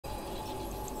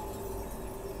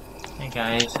Hey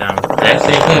guys, let's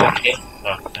see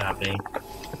what's happening.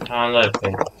 Look,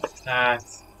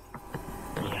 that's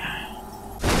yeah.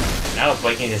 Now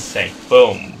breaking the safe.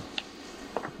 Boom.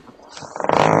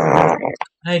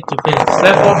 I need to finish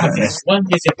level with this one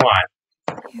visit one.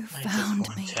 You I found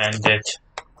just me. intended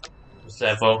this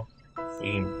level.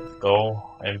 We can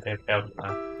go and pick up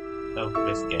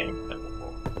this game.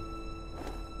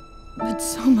 But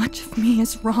so much of me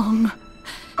is wrong.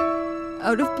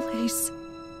 Out of place.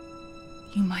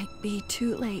 You might be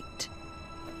too late.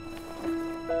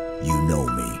 You know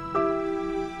me.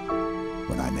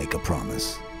 When I make a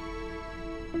promise.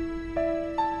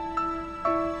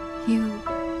 You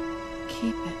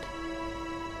keep it.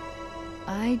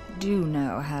 I do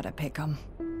know how to pick 'em.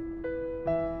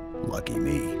 Lucky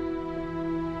me.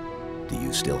 Do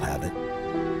you still have it?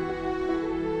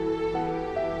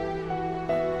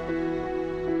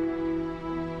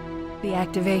 The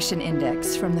activation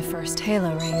index from the first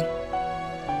Halo ring.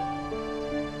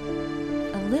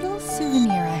 A little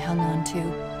souvenir I hung on to,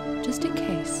 just in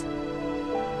case.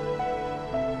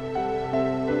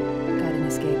 Got an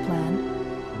escape plan?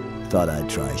 Thought I'd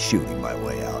try shooting my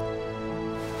way out.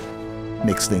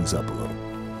 Mix things up a little.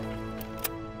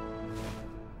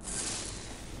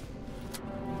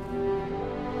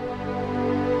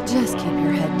 Just keep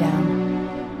your head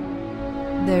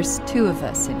down. There's two of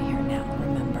us in here now,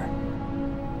 remember?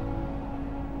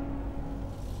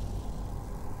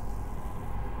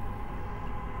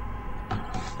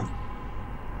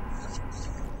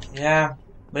 Yeah,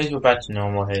 let's go back to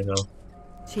normal Halo.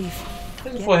 Chief.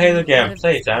 For Halo game,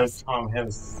 please, I'm Tom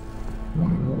Harris.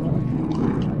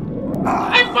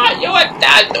 I thought you were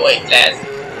done doing this!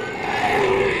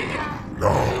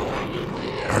 Now,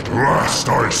 at last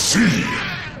I see!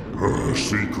 Her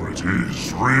secret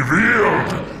is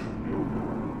revealed!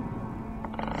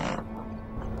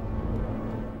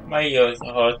 My ears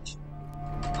hurt.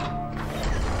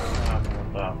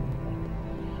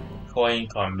 Coin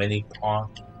on mini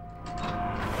part.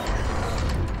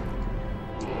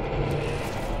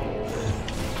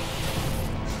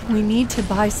 We need to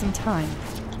buy some time.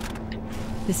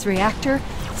 This reactor,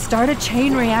 start a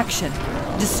chain reaction.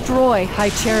 Destroy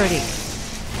High Charity.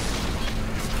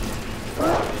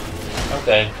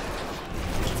 Okay.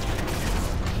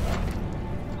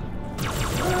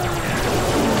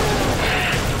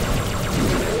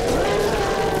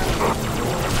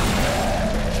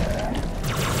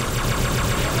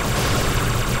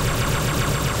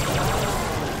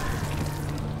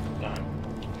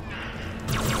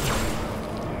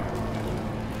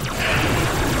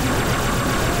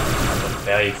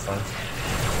 Very fun.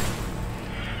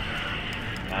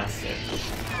 That's it.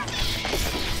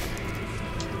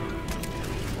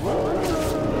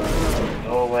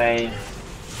 Go away.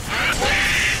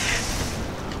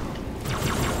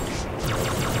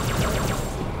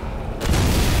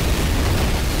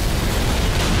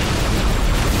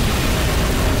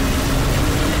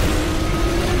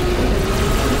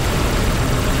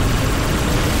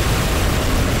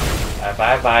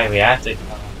 Bye-bye, reactor.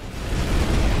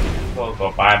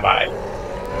 Go bye-bye.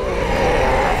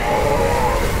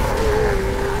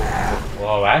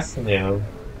 Whoa, that's new.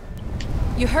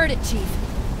 You heard it, Chief,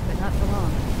 but not for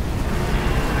long.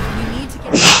 You need to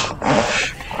get once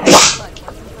and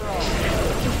for all.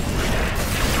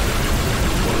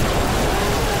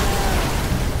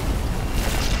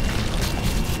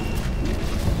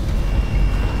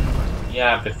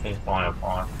 Yeah, everything's falling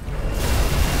apart.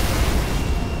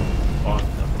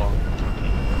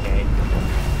 Okay.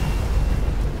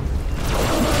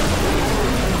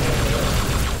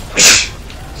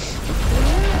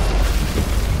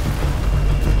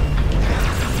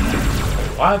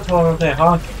 Why do I play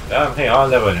hard? I don't play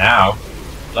hard level now.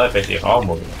 Like basically hard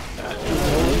mode.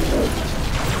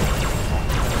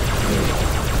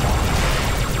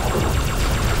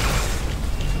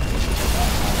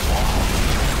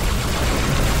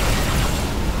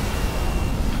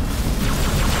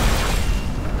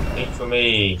 Wait for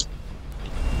me.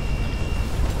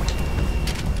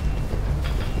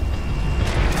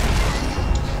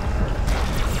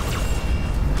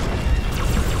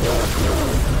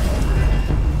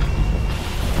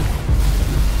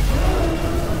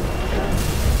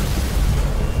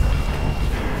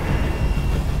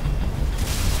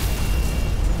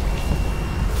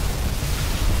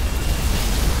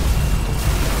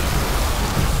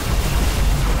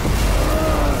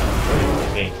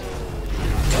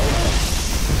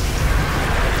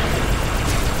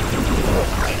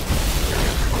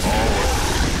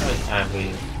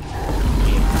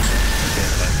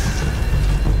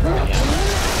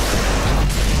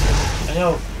 I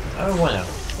know, I don't wanna. I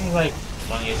think like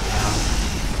 1 year now.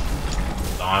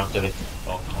 gone to the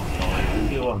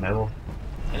if you remember.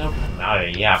 I don't remember,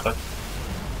 yeah, but I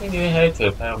think you had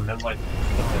to remember like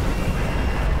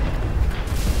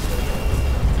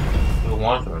you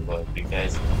want to remember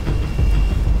because I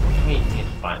mean it's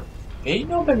fun. Did you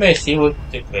know the see with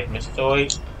the Christmas story?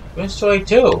 Christmas story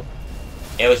too.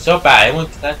 It was so bad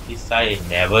everyone decided it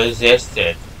never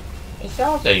existed. It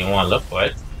sounds like you want to look for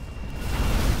it.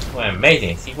 Well,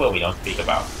 amazing. See what we don't speak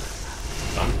about.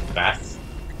 Some facts.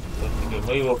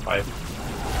 We will fight.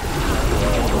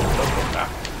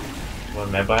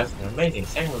 Remember, it's an amazing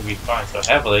thing we respond so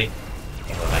heavily.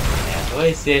 And we're like, yeah, what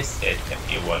is this? It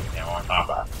what no one talk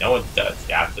about. No one does.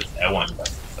 Yeah, just everyone does.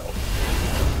 So,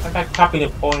 I got copied the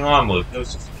pulling on move. It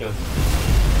was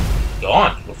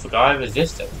gone. We forgot it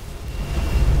existed.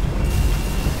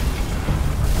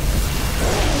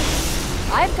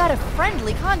 I've got a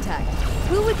friendly contact.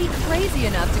 Who would be crazy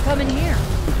enough to come in here?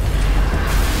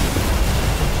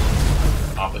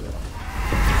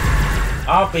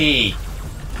 I'll be.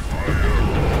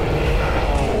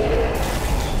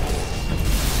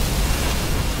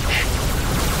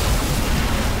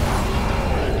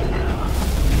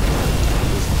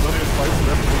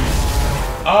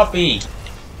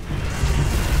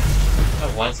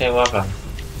 Oh, once I welcome.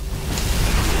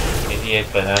 Idiot,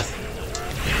 but us.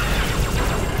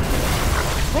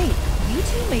 Wait, you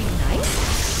two made nice?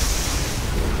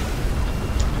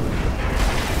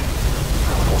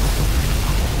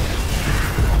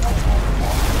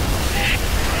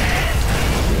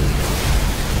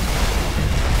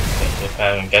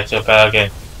 Get your bag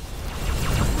again.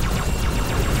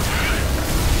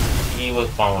 He was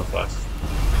born with us.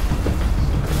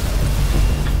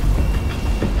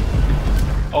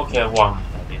 Okay, one. I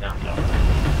did not know.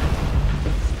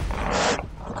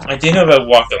 I didn't know about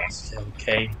walk-ons.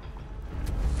 Okay.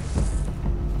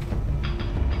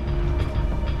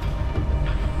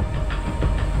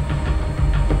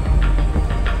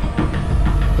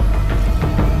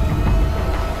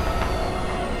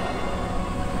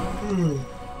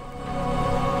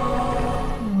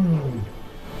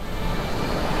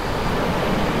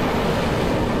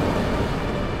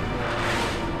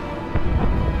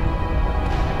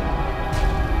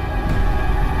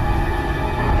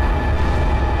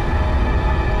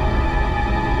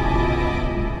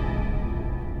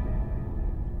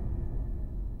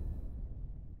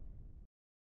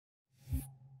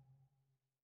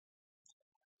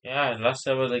 Yeah, last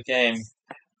over the game.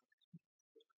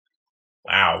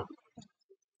 Wow.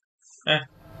 Eh.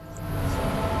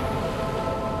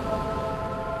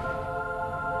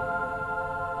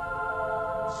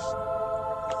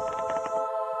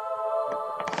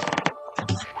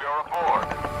 We are aboard.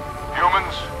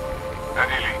 Humans and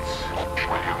elites.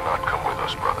 Will you not come with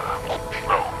us, brother?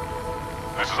 No.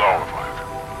 This is our fight.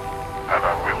 And I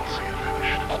will see it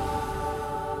finished.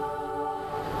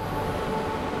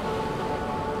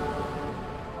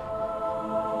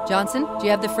 Johnson, do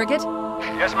you have the frigate?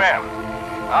 Yes, ma'am.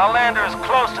 I'll land her as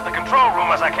close to the control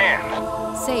room as I can.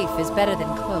 Safe is better than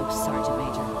close, Sergeant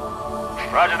Major.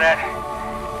 Roger that.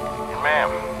 And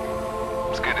ma'am,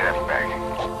 it's good to have you back.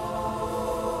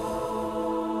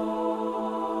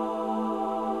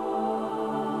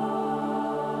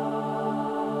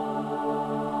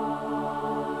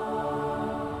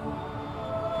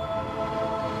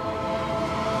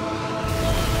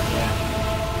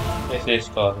 This is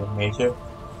called Major.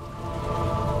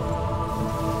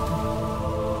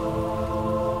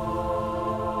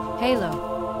 Halo.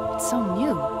 It's so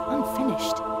new,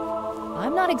 unfinished.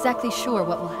 I'm not exactly sure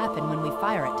what will happen when we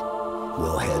fire it.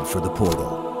 We'll head for the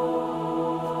portal.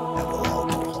 And we'll all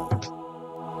go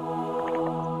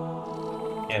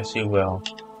home. Yes, you will.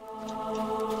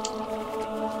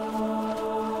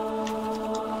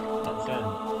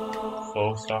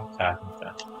 Full stop tapping.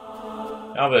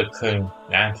 Albert couldn't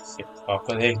land it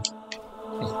properly.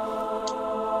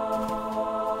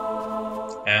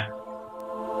 Yeah.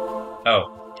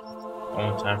 Oh. One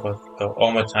more time for us to go.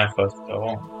 One more time for us to go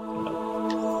on.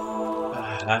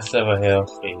 Last level here,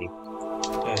 free.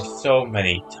 There's so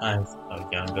many times I was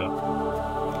younger.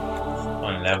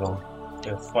 One level.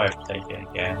 Before I played it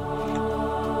again.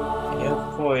 Yeah,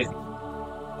 boys.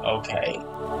 Okay.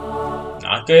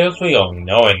 Not good as real.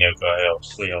 No one knew good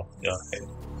as real.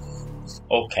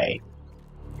 Okay.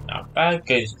 Not bad,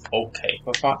 good, okay.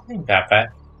 But not that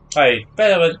bad. Probably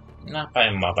better, but not by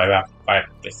much, by about 5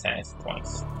 percentage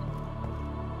points.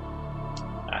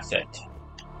 That's it.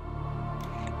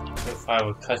 If I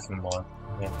would custom more,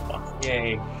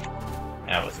 yay.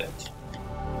 That was it.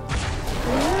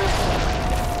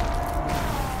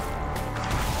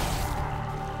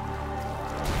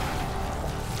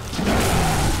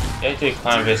 Let's do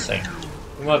climb this thing.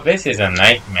 Well, this is a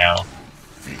nightmare.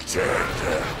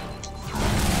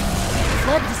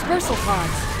 Flood dispersal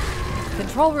pods.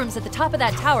 Control room's at the top of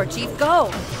that tower, Chief.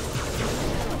 Go!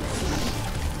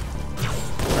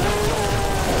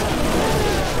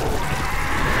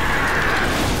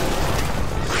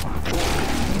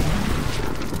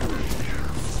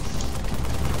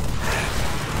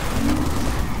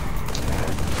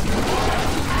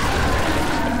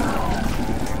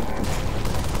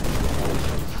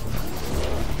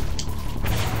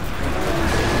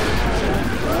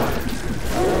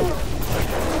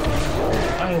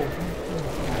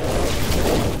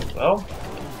 Well,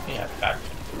 yeah, that.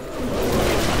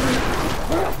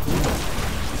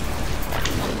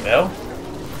 Well,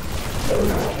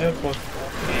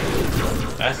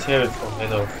 that's here for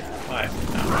Halo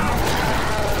 5 now.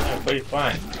 Yeah, pretty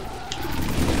fine.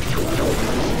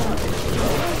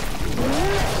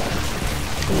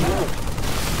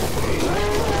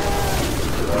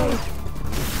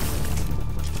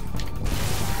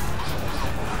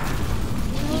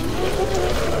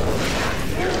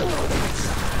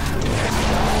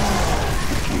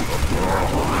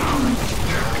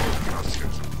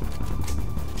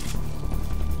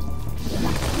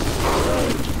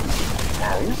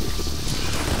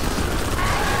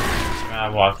 I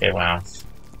walk around.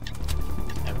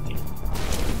 Empty.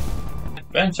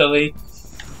 Eventually,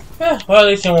 well, at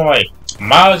least I'm like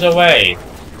miles away.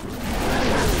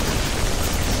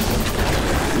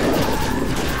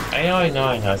 I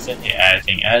know, sitting here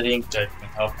editing that can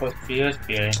help with videos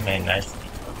being made nicely.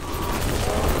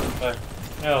 But,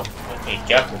 let me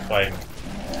get before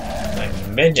like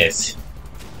minutes.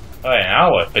 Or an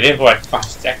hour, but it was like 5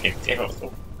 seconds. It was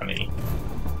so funny.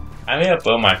 I'm gonna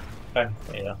blow my phone,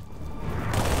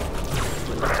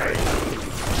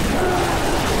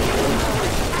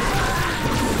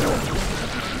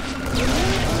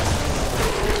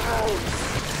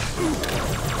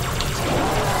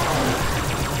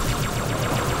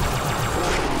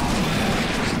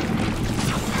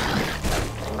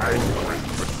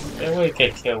 They really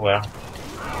get killed well.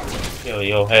 Kill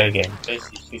your head again.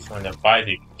 Basically, she's on the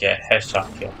body to get headshot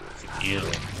kill.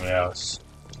 Anywhere else.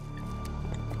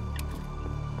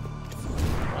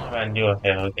 I'm gonna do a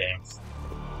Halo games.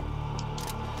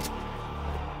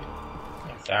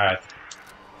 That's sad.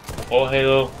 Full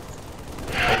Halo.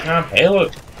 What kind of Halo?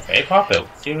 Very popular.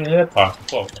 Even here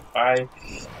possible. 5.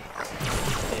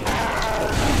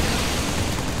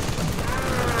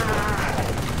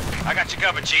 I got you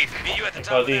covered, Chief. Meet you at the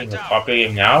top of that tower. Popular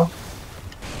game now.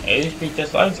 It used to be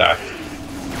just like that.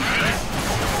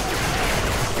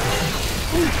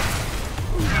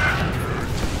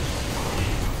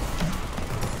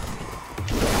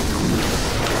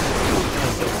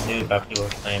 I knew about people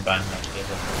playing by my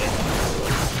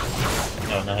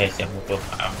no, not his simple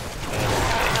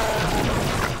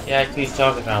yeah, please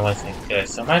talk about what's like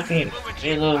this. So my thing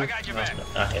Halo,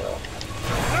 not Halo.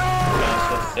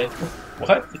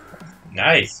 What?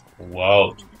 Nice.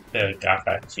 Whoa. There, got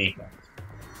that achievement.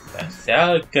 That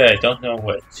sounded good. Don't know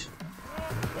which.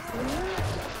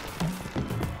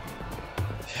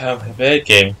 I'm a bad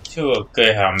game. Too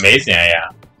good. How amazing I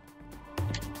am.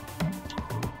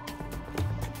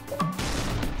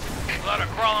 A lot of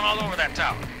crawling all over that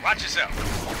tower. Watch yourself.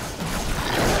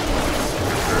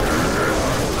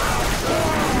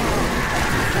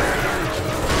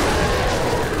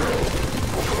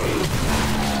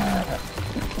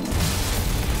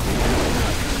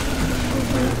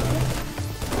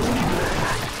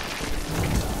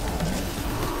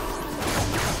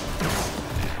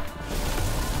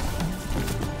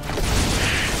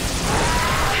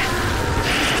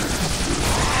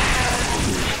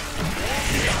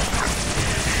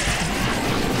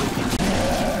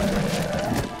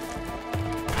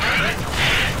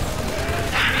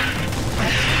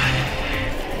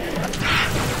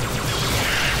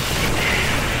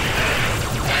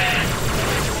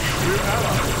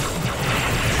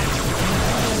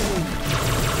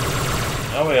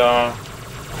 There we are.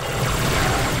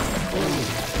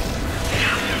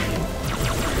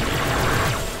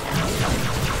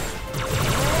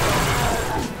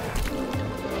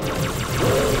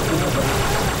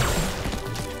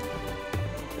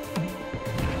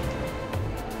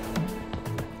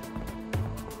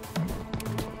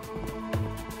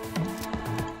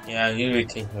 Yeah, it usually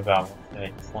takes me about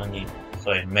like 20,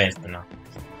 30 minutes, but not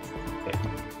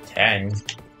 10.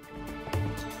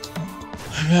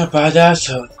 I'm not bad at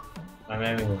so my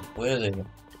memory was really.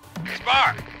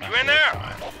 Spark, you in there?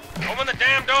 Open the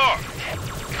damn door.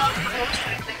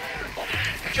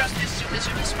 Just as soon as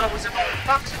you dispose of all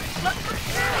toxic blood.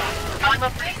 I'm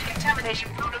afraid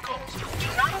contamination protocols do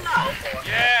not allow for...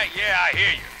 Yeah, I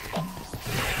hear you.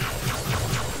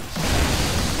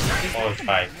 Always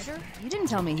fight. You didn't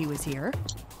tell me he was here.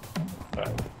 But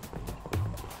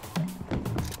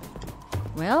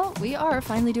Well, we are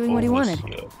finally doing what he wanted.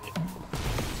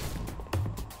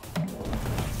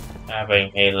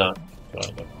 Having Halo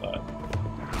join the club.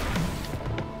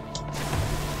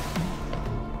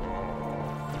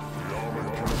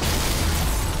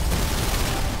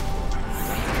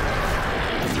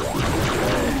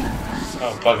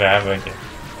 Oh fuck, I have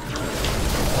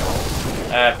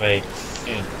a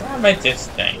why am I this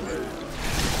thing?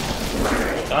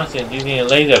 Johnson using a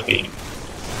laser beam.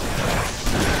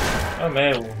 Oh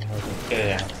man, get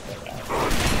it out.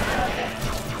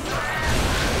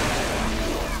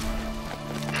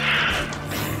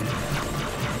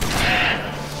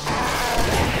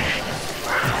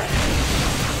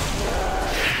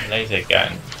 Laser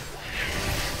gun.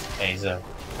 Laser.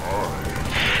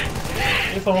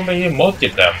 If I want to use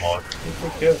multiplayer mode, it's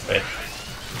okay with it.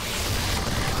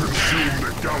 Consume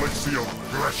the galaxy of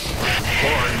flesh,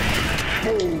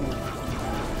 mind, bone.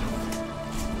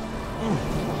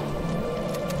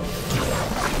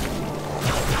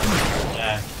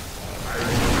 Yeah.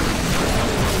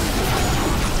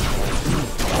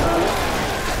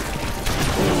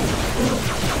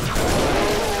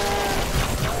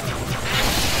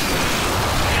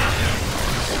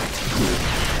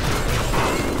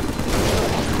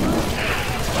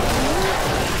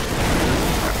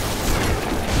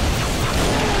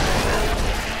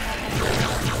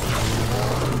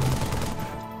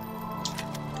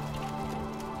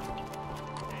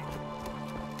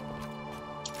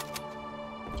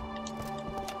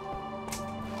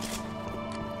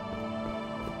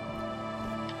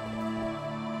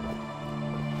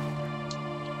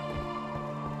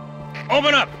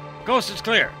 Open up! Coast is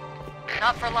clear.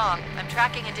 Not for long. I'm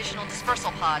tracking additional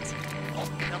dispersal pods.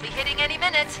 They'll be hitting any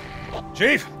minute.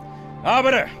 Chief,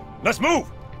 Arbiter, let's move!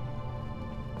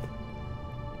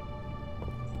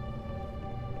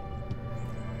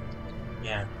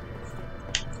 Yeah.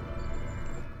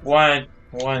 One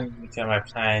of my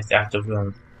plans after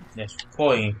doing this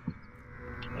recording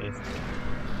is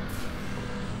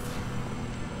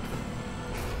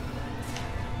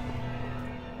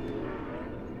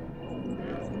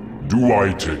Do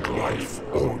I take life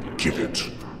or give it?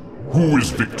 Who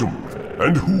is victim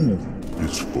and who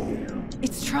is foe?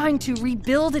 It's trying to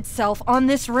rebuild itself on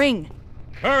this ring.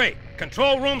 Hurry!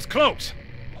 Control room's close!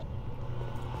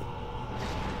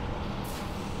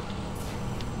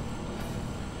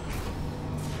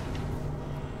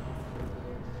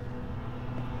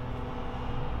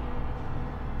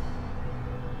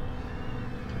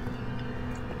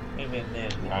 maybe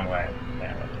there's one way.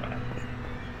 That was right.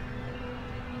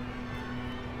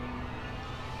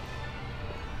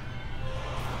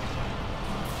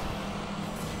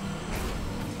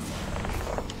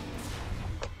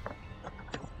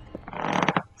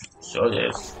 So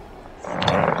this.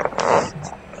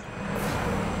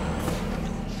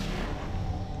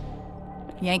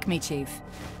 Yank me, Chief.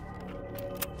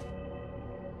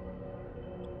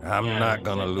 I'm not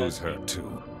gonna lose her,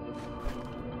 too.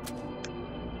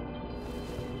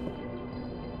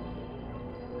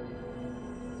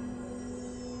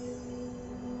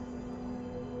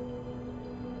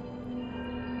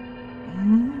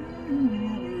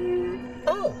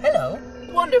 Oh, hello.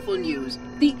 Wonderful news.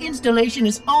 The installation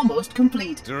is almost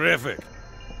complete. Terrific.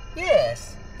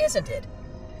 Yes, isn't it?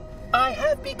 I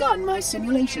have begun my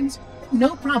simulations.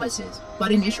 No promises,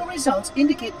 but initial results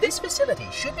indicate this facility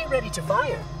should be ready to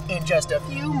fire in just a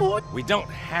few more... We don't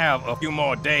have a few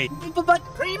more days. But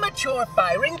premature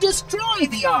firing destroy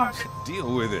the Ark!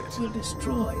 Deal with it. Will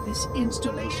destroy this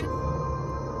installation.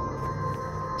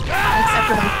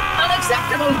 Unacceptable!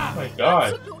 Unacceptable! Oh my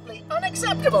god. Absolutely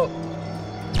unacceptable!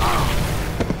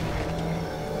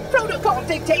 Protocol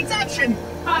dictates action!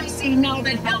 I see now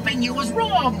that helping you was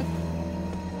wrong!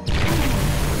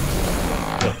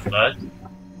 The flood?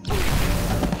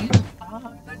 You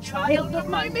are the child of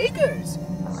my makers.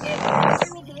 In honor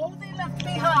of all they left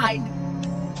behind,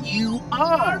 you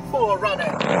are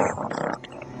Forerunner.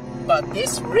 But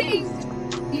this ring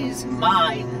is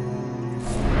mine.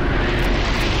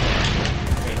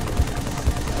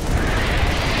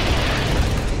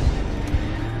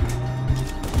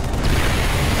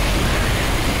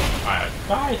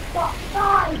 Die!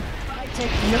 I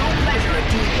take no pleasure in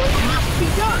doing what must be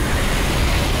done.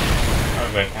 Oh,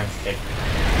 wait, I'm sick.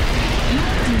 You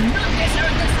do not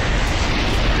deserve this.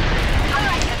 I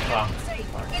Oh. have to say,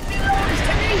 it belongs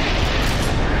to me.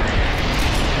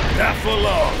 Not for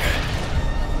long.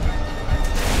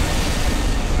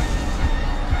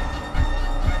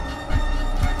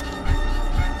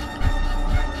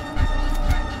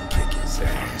 Kick his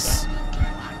ass.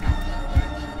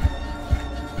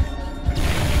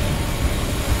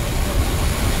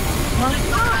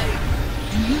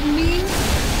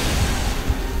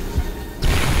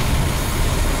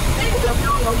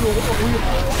 If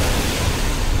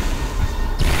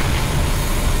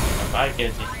I get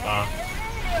this far,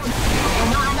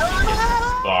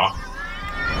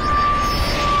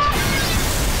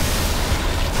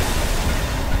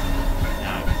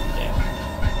 now it's dead.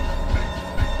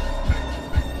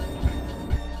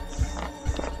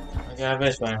 I got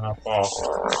this one in my ball.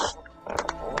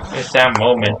 It's that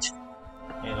moment.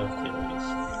 Halo series.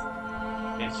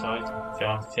 It's always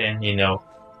Johnson, you know,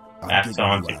 last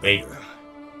on the great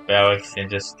barracks in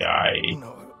the sky.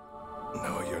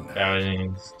 No, you're not. Barracks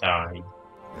in the sky.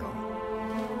 No,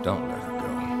 don't let her go.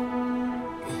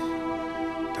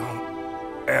 Don't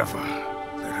ever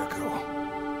let her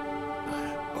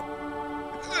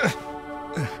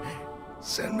go.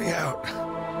 Send me out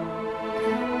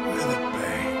with a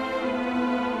bang.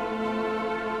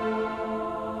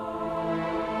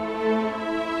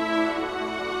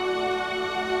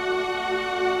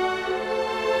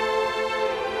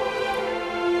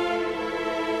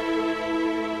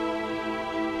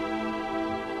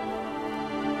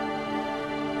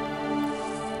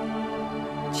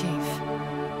 Chief,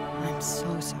 I'm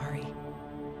so sorry.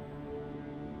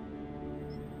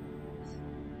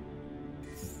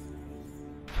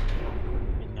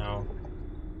 You know.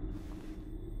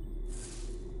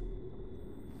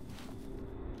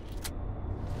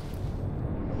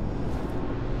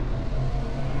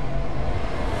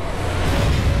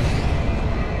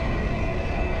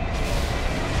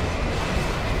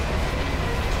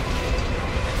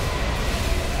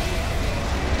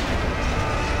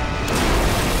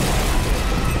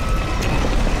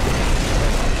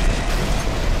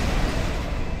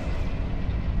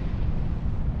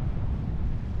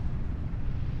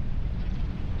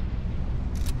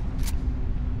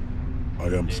 I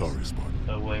am sorry, Spartan.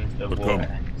 The way the But war come.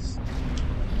 ends.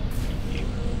 You.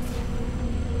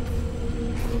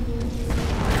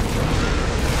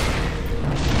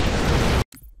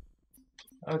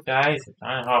 Oh guys, it's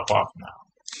time to hop off now.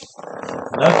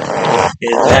 Look,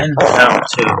 it then come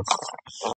to